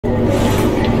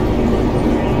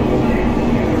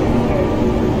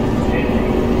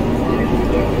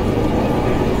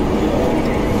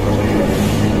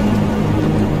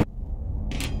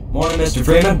Mr.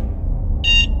 Freeman.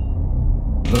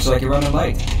 Looks like you're running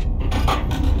late.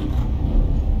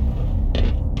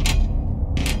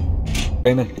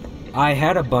 Freeman, I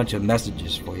had a bunch of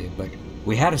messages for you, but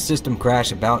we had a system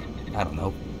crash about, I don't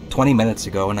know, 20 minutes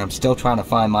ago, and I'm still trying to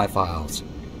find my files.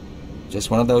 Just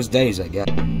one of those days, I guess.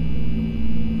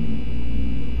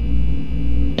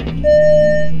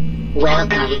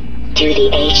 Welcome to the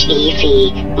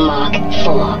HEV Mark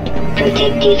IV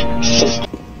Protective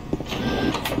System.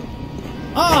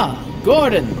 Ah,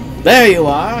 Gordon, there you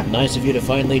are. Nice of you to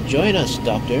finally join us,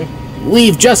 Doctor.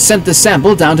 We've just sent the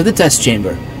sample down to the test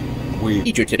chamber.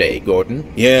 Teacher today,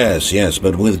 Gordon. Yes,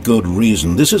 but with good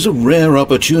reason. This is a rare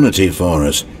opportunity for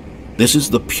us. This is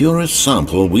the purest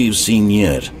sample we've seen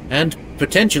yet. And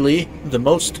potentially the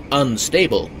most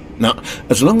unstable. Now,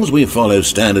 as long as we follow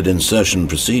standard insertion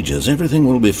procedures, everything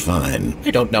will be fine.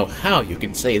 I don't know how you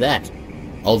can say that.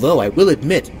 Although I will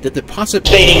admit that the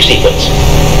Staging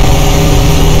sequence.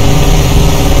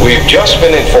 We've just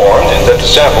been informed that the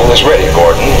sample is ready,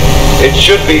 Gordon. It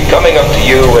should be coming up to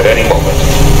you at any moment.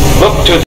 Look to